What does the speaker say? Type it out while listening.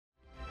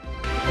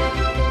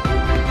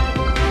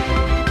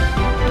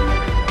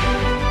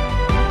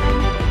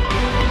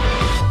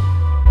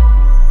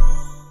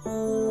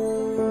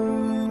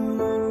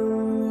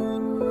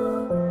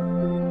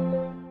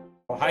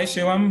Hi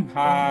Shivam,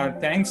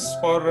 thanks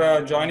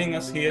for joining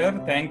us here.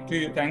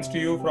 Thanks to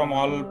you from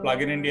all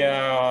Plugin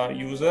India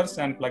users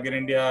and Plugin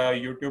India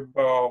YouTube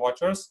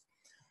watchers.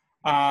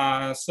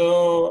 Last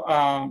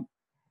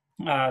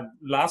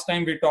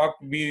time we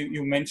talked,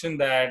 you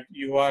mentioned that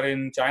you are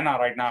in China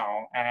right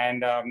now,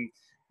 and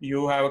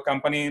you have a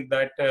company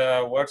that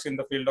works in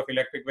the field of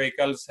electric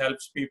vehicles,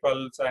 helps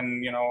people,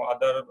 and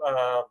other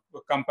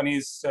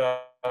companies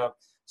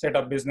set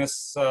up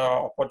business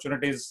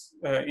opportunities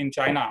in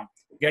China.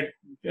 Get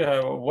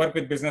work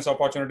with business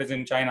opportunities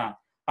in China.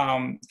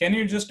 Can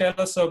you just tell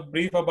us a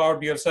brief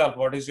about yourself?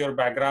 What is your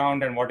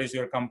background and what is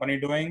your company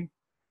doing?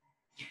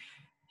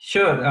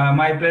 Sure,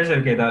 my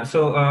pleasure, Kedar.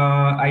 So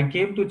I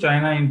came to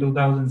China in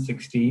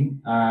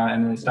 2016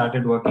 and I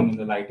started working in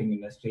the lighting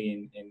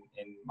industry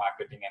in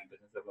marketing and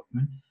business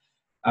development.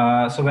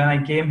 So when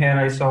I came here,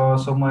 I saw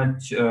so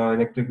much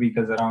electric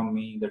vehicles around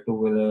me, the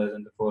two-wheelers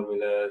and the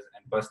four-wheelers,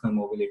 and personal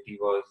mobility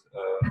was,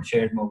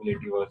 shared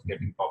mobility was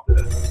getting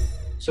popular.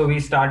 So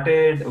we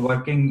started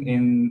working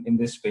in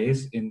this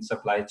space in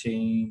supply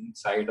chain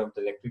side of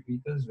the electric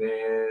vehicles,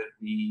 where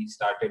we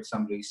started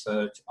some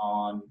research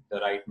on the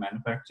right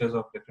manufacturers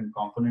of different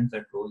components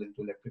that goes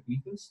into electric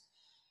vehicles.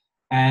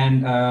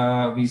 And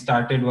we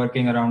started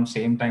working around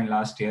same time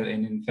last year.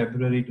 And in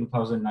February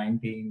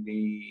 2019,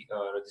 we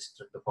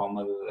registered the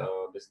formal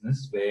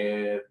business,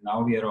 where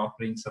now we are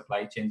offering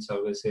supply chain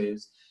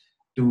services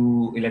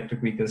to electric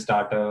vehicle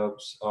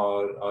startups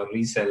or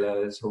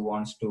resellers who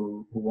want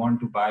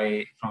to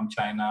buy from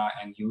China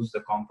and use the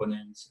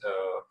components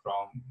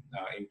from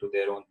into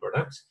their own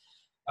products.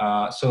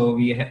 So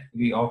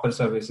we offer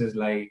services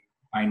like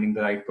finding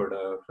the right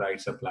product, right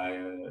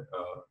supplier,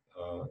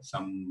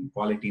 some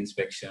quality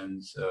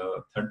inspections,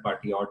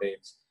 third-party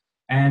audits,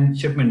 and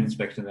shipment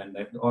inspections, and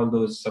all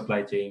those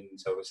supply chain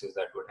services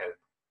that would help.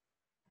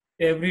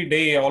 Every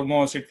day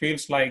almost it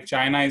feels like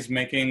China is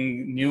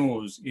making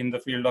news in the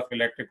field of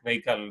electric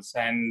vehicles,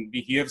 and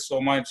we hear so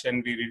much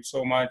and we read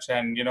so much,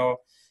 and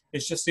it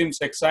just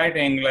seems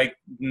exciting. Like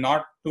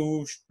not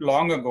too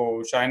long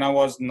ago, China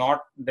was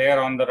not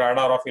there on the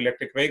radar of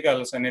electric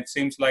vehicles, and it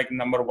seems like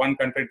number one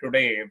country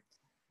today.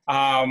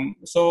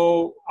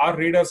 So our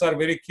readers are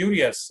very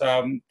curious.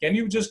 Can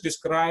you just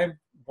describe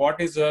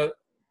what is the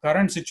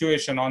current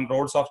situation on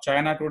roads of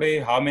China today?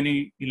 How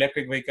many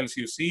electric vehicles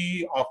you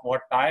see, of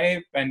what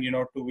type, and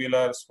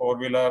two-wheelers,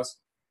 four-wheelers?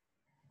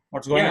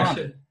 What's going on?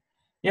 Sure.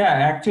 Yeah,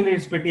 actually,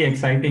 it's pretty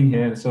exciting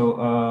here. So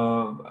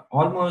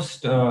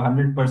almost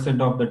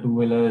 100% of the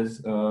two-wheelers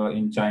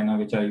in China,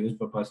 which are used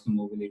for personal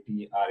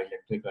mobility, are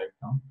electric right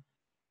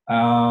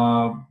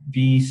now.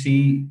 We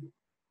see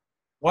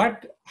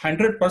what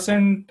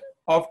 100%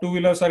 of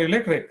two-wheelers are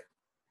electric?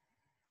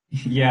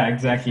 Yeah,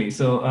 exactly.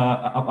 So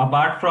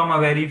apart from a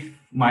very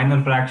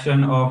minor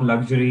fraction of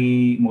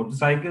luxury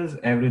motorcycles,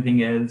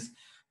 everything else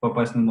for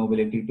personal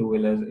mobility,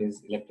 two-wheelers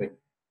is electric.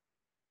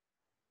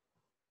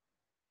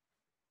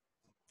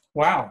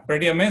 Wow,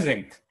 pretty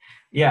amazing.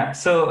 Yeah.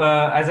 So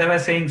as I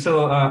was saying,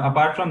 so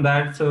apart from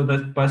that, so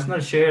the personal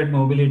shared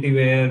mobility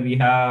where we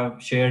have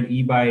shared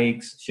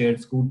e-bikes, shared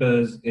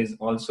scooters is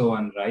also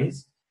on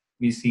rise.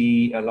 We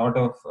see a lot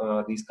of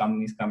these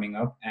companies coming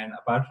up. And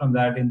apart from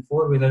that, in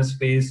four-wheeler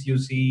space, you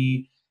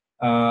see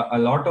a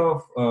lot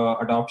of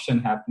adoption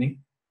happening.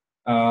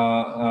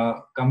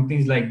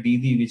 Companies like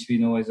Didi, which we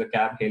know is a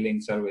cab hailing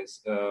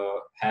service,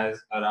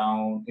 has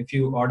around, if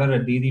you order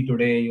a Didi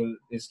today,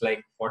 it's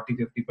like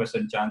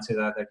 40-50% chances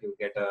are that you'll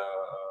get a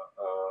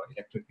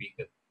electric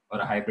vehicle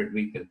or a hybrid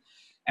vehicle.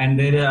 And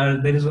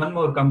there is one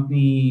more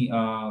company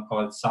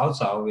called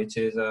Sao, which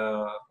is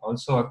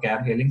also a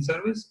cab hailing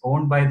service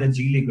owned by the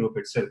Geely Group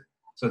itself.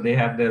 So they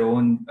have their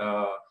own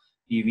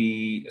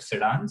EV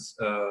sedans,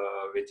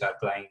 which are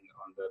plying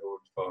on the road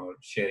for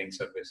sharing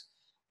service.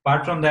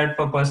 Apart from that,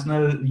 for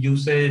personal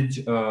usage,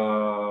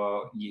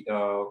 I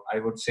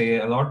would say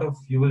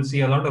you will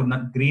see a lot of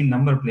green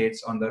number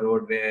plates on the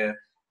road where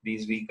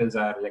these vehicles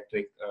are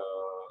electric.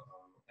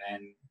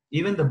 And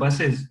even the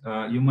buses,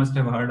 you must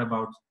have heard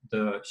about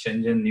the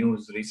Shenzhen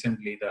news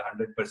recently. The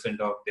 100%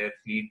 of their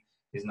fleet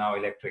is now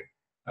electric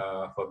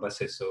for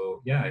buses.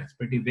 So yeah, it's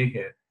pretty big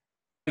here.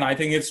 I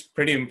think it's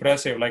pretty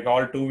impressive. Like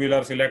all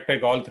two-wheelers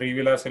electric, all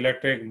three-wheelers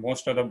electric,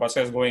 most of the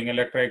buses going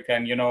electric,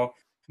 and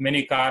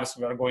many cars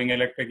were going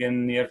electric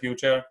in near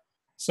future.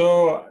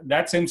 So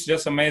that seems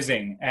just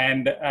amazing.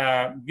 And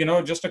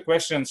just a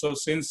question. So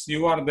since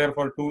you are there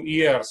for 2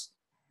 years,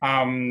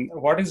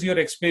 what is your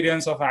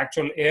experience of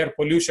actual air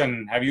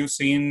pollution? Have you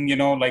seen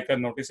like a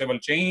noticeable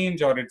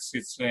change, or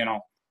it's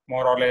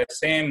more or less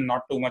same,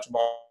 not too much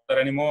bother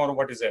anymore?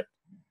 What is it?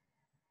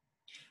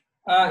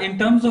 In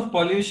terms of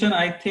pollution,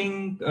 I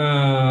think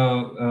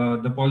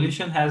the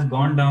pollution has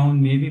gone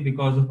down maybe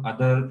because of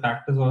other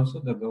factors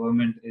also. The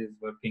government is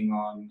working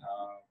on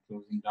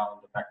closing down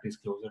the factories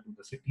closer to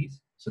the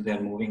cities. So they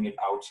are moving it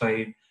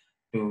outside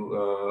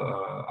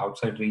to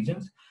outside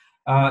regions.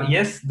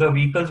 Yes, the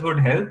vehicles would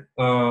help,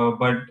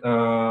 but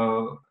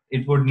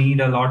it would need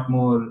a lot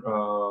more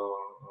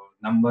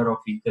number of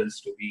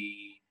vehicles to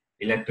be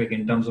electric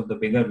in terms of the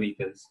bigger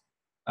vehicles.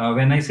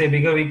 When I say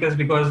bigger vehicles,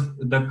 because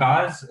the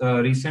cars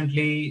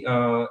recently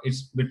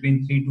it's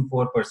between 3 to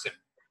 4%.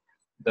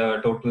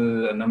 The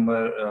total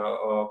number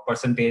or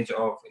percentage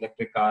of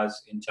electric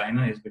cars in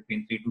China is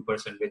between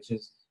 3-2%,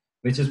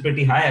 which is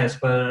pretty high as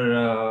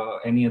per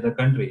any other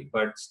country,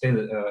 but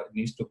still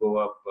needs to go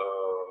up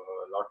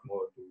a lot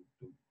more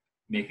to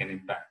make an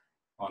impact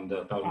on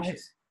the I, pollution.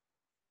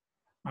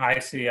 I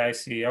see, I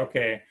see.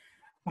 Okay.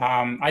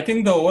 I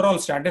think the overall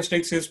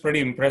statistics is pretty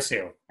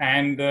impressive.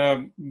 And,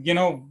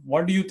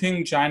 what do you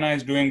think China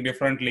is doing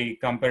differently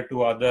compared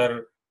to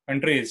other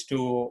countries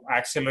to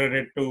accelerate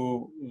it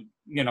to,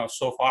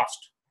 so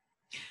fast?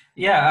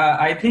 Yeah,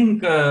 I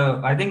think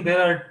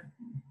there are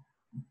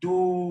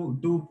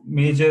two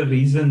major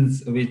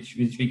reasons which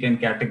we can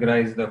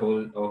categorize the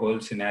whole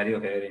scenario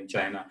here in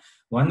China.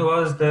 One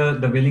was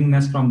the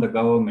willingness from the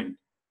government.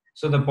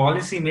 So the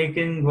policy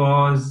making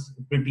was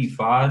pretty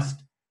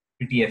fast,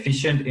 pretty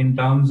efficient in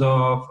terms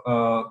of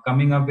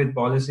coming up with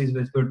policies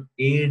which could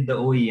aid the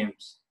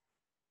OEMs.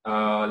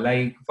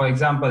 Like for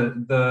example,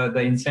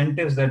 the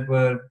incentives that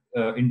were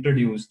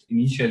introduced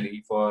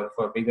initially for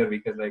bigger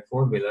vehicles like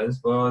four wheelers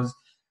was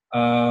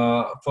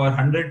for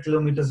 100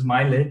 kilometers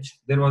mileage,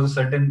 there was a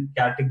certain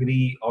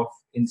category of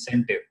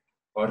incentive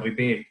or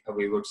rebate,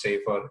 we would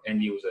say, for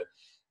end user.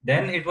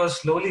 Then it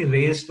was slowly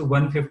raised to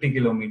 150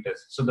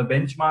 kilometers. So the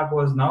benchmark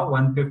was now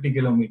 150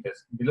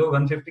 kilometers. Below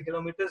 150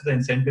 kilometers, the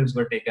incentives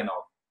were taken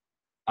off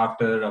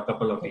after a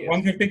couple of years.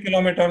 150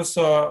 kilometers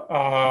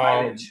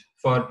Mileage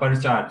for per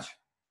charge.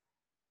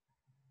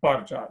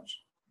 per charge.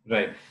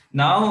 Right.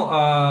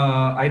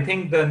 Now, I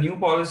think the new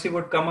policy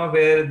would come up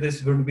where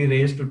this would be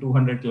raised to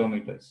 200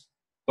 kilometers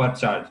per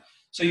charge.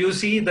 So you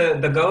see,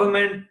 the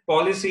government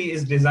policy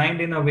is designed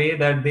in a way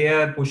that they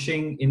are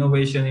pushing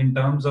innovation in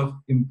terms of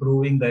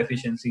improving the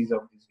efficiencies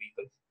of these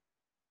vehicles.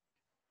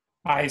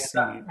 I And the, see.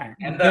 And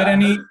and the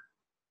other,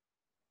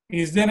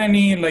 is there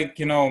any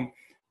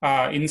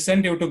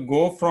incentive to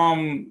go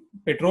from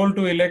petrol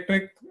to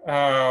electric?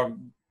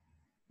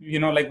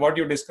 Like what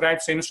you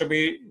described seems to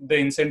be the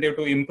incentive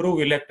to improve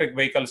electric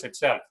vehicles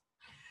itself.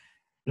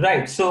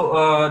 right.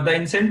 So the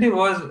incentive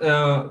was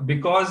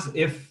because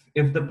if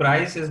the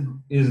price is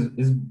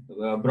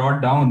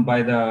brought down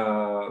by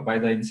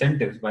the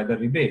incentives, by the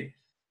rebate,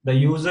 the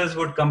users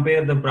would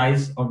compare the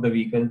price of the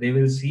vehicle. They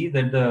will see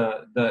that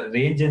the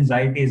range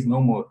anxiety is no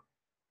more.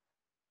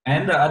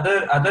 And the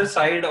other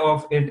side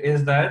of it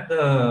is that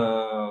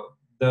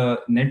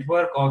the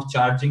network of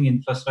charging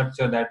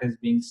infrastructure that is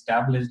being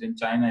established in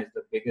China is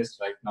the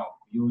biggest right now.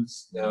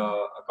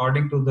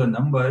 According to the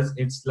numbers,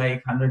 it's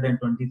like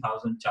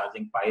 120,000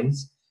 charging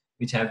piles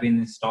which have been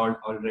installed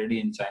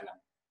already in China.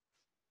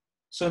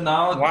 So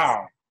now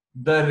Wow.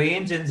 the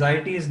range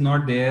anxiety is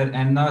not there,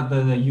 and now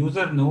the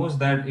user knows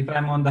that if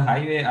I'm on the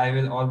highway, I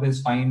will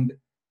always find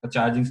a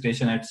charging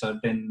station at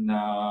certain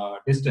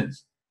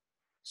distance.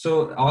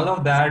 So all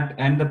of that,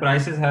 and the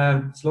prices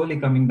are slowly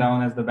coming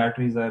down as the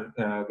batteries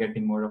are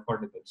getting more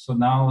affordable. So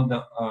now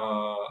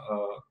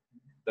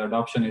the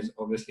adoption is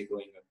obviously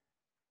going up.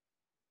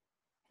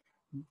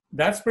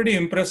 That's pretty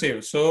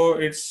impressive. So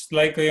it's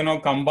like,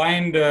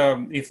 combined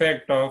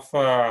effect of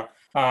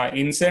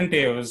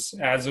incentives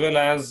as well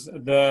as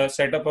the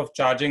setup of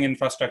charging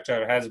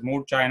infrastructure has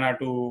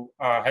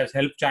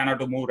helped China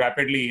to move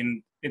rapidly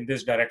in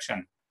this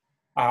direction.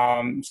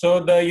 So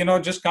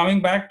just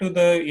coming back to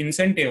the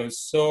incentives.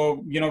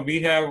 So,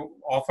 we have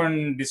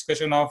often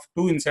discussion of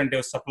two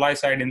incentives: supply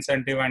side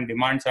incentive and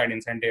demand side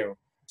incentive.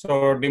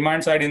 So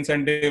demand side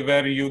incentive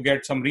where you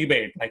get some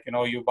rebate, like,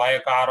 you buy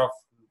a car of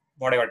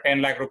whatever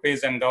 10 lakh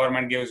rupees and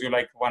government gives you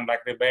like 1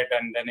 lakh rebate,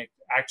 and then it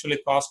actually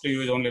cost to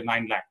you is only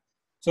 9 lakh.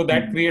 So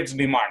that Mhm. creates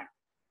demand.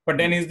 But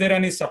then is there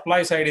any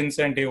supply side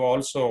incentive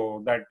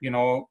also that,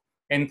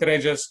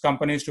 encourages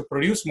companies to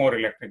produce more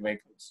electric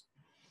vehicles?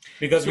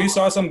 Because we So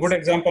saw some good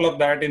example of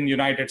that in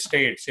United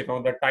States.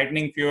 The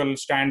tightening fuel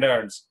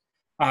standards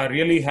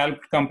really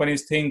helped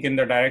companies think in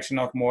the direction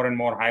of more and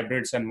more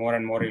hybrids and more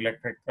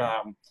electric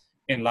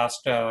in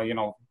last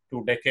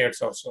 2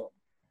 decades or so.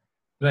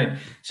 right.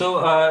 So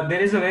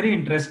there is a very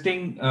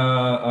interesting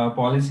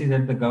policy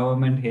that the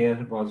government here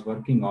was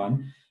working on.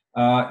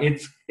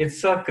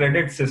 It's a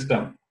credit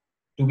system.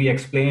 To be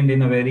explained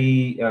in a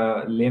very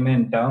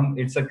layman term,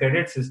 it's a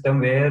credit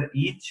system where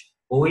each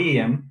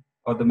OEM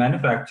or the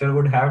manufacturer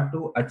would have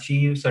to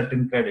achieve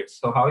certain credits.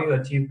 So how you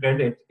achieve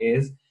credit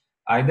is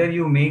either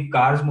you make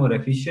cars more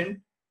efficient,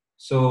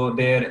 so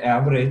their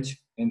average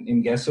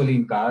in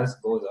gasoline cars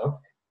goes up,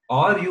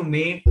 or you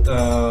make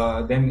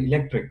them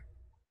electric.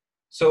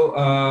 So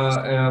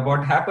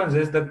what happens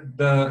is that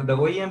the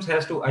OEMs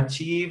has to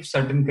achieve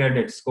certain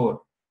credit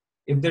score.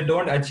 If they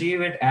don't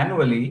achieve it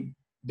annually,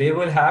 they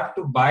will have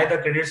to buy the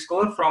credit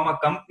score from a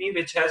company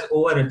which has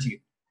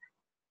overachieved.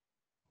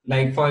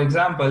 Like for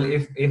example,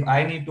 if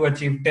I need to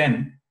achieve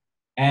 10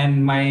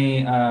 and my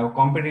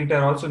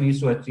competitor also needs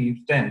to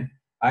achieve 10,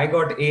 I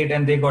got 8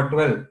 and they got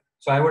 12.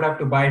 So I would have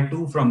to buy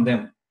 2 from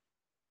them.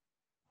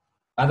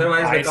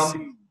 Otherwise, I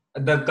see.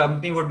 the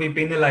company would be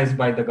penalized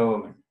by the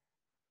government.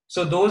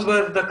 So those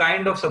were the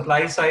kind of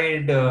supply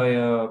side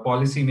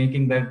policy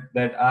making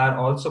that are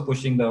also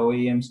pushing the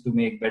OEMs to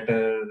make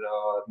better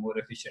or more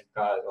efficient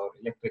cars or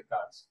electric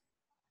cars.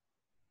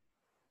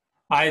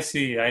 I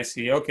see, I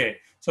see. Okay.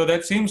 So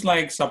that seems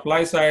like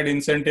supply side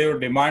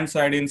incentive, demand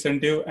side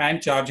incentive,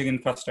 and charging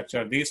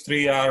infrastructure. These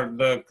three are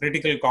the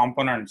critical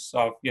components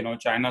of,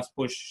 China's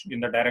push in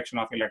the direction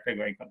of electric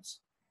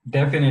vehicles.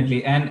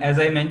 Definitely. And as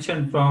I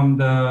mentioned from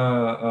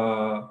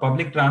the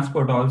public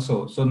transport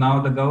also, so now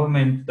the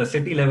government, the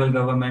city level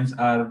governments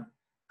are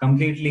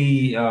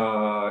completely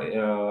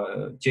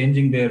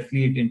changing their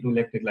fleet into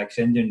electric, like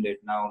Shenzhen did.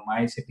 Now,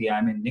 my city,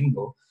 I'm in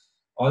Ningbo,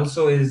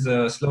 also is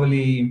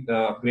slowly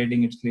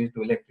upgrading its fleet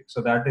to electric.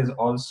 So that is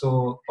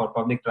also for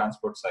public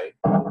transport side.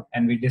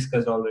 And we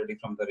discussed already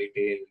from the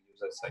retail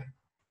user side.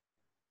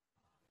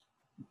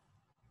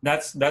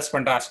 That's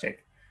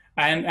fantastic.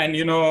 And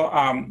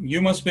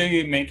you must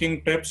be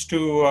making trips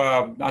to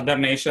other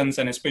nations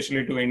and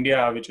especially to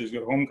India, which is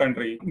your home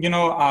country.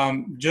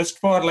 Just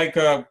for like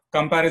a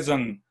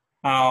comparison,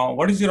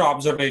 what is your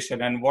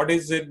observation and what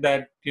is it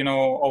that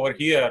over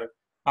here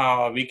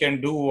we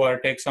can do or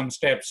take some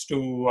steps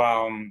to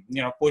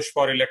push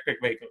for electric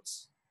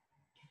vehicles?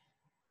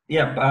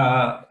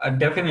 Yeah,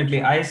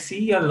 definitely. I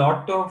see a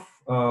lot of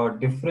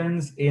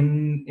difference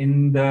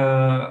in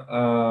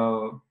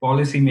the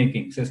policy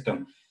making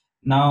system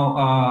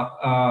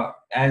now,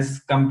 as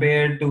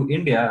compared to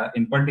India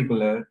in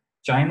particular.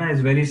 China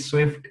is very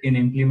swift in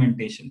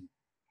implementation.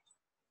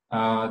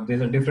 There's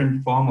a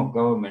different form of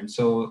government,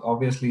 so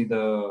obviously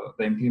the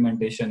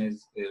implementation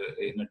is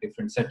in a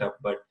different setup.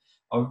 But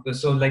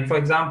so, like for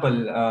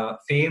example,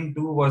 FAME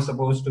 2 was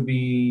supposed to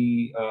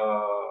be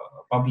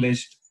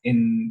published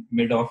in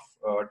mid of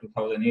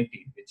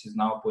 2018, which is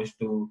now pushed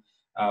to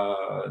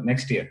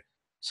next year.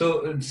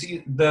 So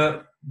see,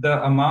 the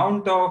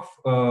amount of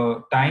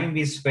time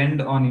we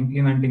spend on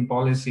implementing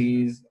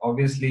policies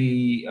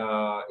obviously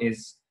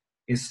is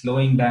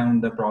slowing down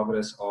the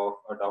progress of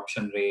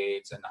adoption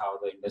rates and how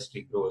the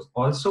industry grows.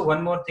 Also,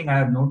 one more thing I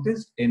have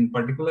noticed in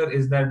particular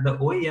is that the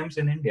OEMs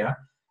in India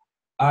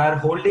are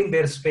holding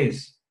their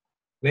space,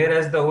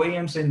 whereas the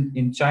OEMs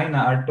in China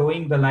are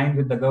towing the line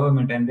with the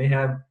government, and they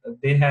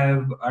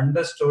have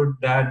understood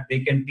that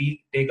they can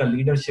take a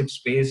leadership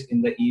space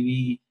in the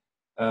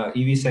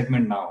EV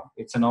segment now.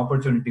 It's an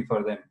opportunity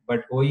for them.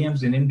 But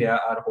OEMs in India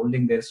are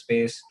holding their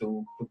space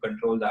to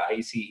control the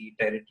ICE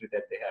territory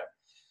that they have.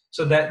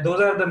 So that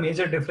those are the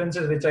major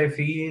differences which I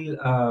feel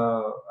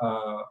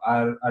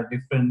are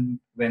different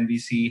when we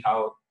see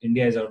how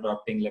India is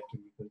adopting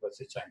electric vehicles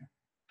versus China.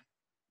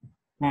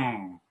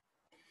 Hmm.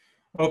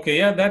 Okay,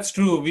 yeah, that's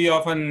true. We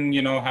often,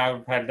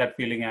 have had that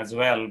feeling as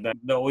well that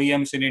the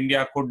OEMs in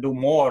India could do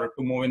more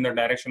to move in the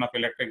direction of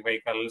electric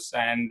vehicles.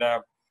 And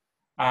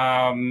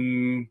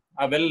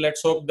well,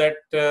 let's hope that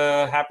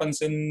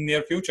happens in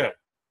near future.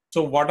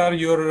 So, what are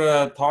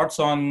your thoughts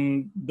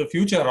on the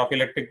future of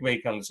electric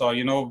vehicles? Or,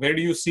 where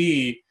do you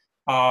see,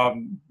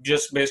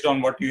 just based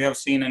on what you have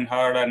seen and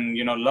heard and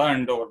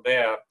learned over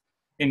there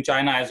in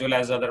China as well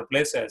as other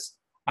places,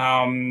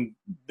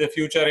 the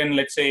future in,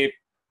 let's say,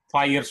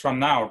 5 years from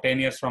now, 10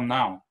 years from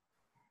now?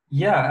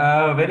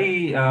 Yeah,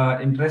 very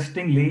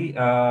interestingly,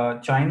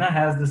 China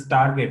has this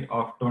target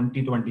of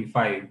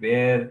 2025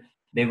 where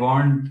they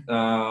want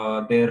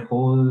their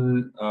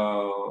whole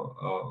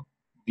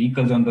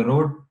vehicles on the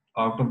road.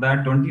 Out of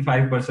that,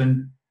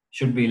 25%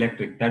 should be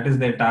electric. That is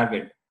their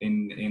target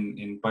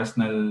in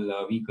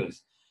personal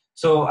vehicles.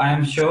 So I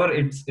am sure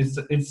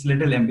it's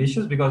little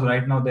ambitious because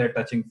right now they're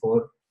touching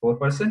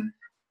 4%.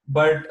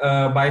 But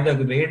by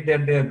the rate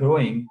that they're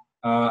growing,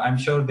 I'm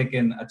sure they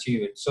can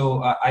achieve it.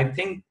 So I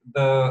think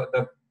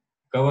the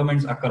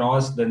governments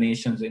across the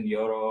nations in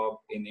Europe,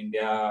 in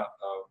India,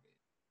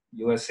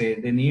 USA,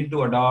 they need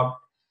to adopt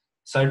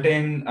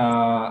certain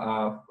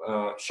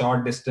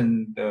short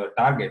distance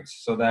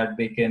targets so that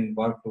they can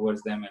work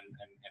towards them and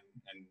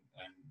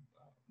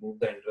move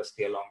the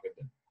industry along with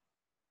them.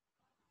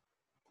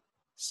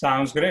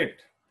 Sounds great.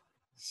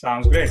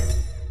 Sounds great.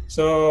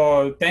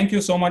 So thank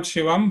you so much,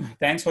 Shivam.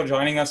 Thanks for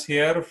joining us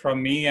here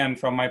from me and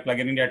from my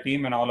Plugin India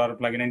team and all our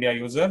Plugin India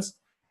users.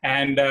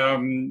 And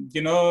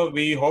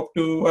we hope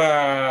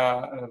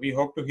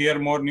to hear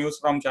more news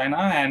from China,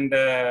 and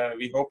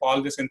we hope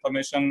all this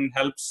information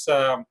helps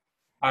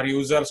our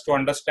users to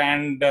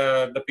understand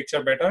the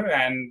picture better.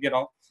 And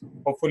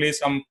hopefully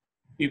some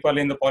people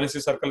in the policy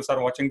circles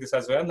are watching this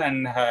as well,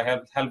 and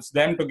helps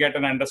them to get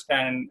an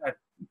understand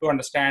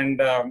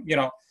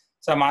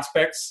some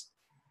aspects.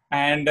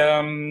 And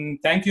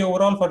thank you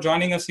overall for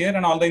joining us here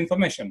and all the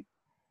information.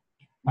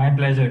 My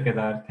pleasure,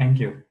 Kedar. Thank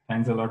you.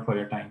 Thanks a lot for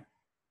your time.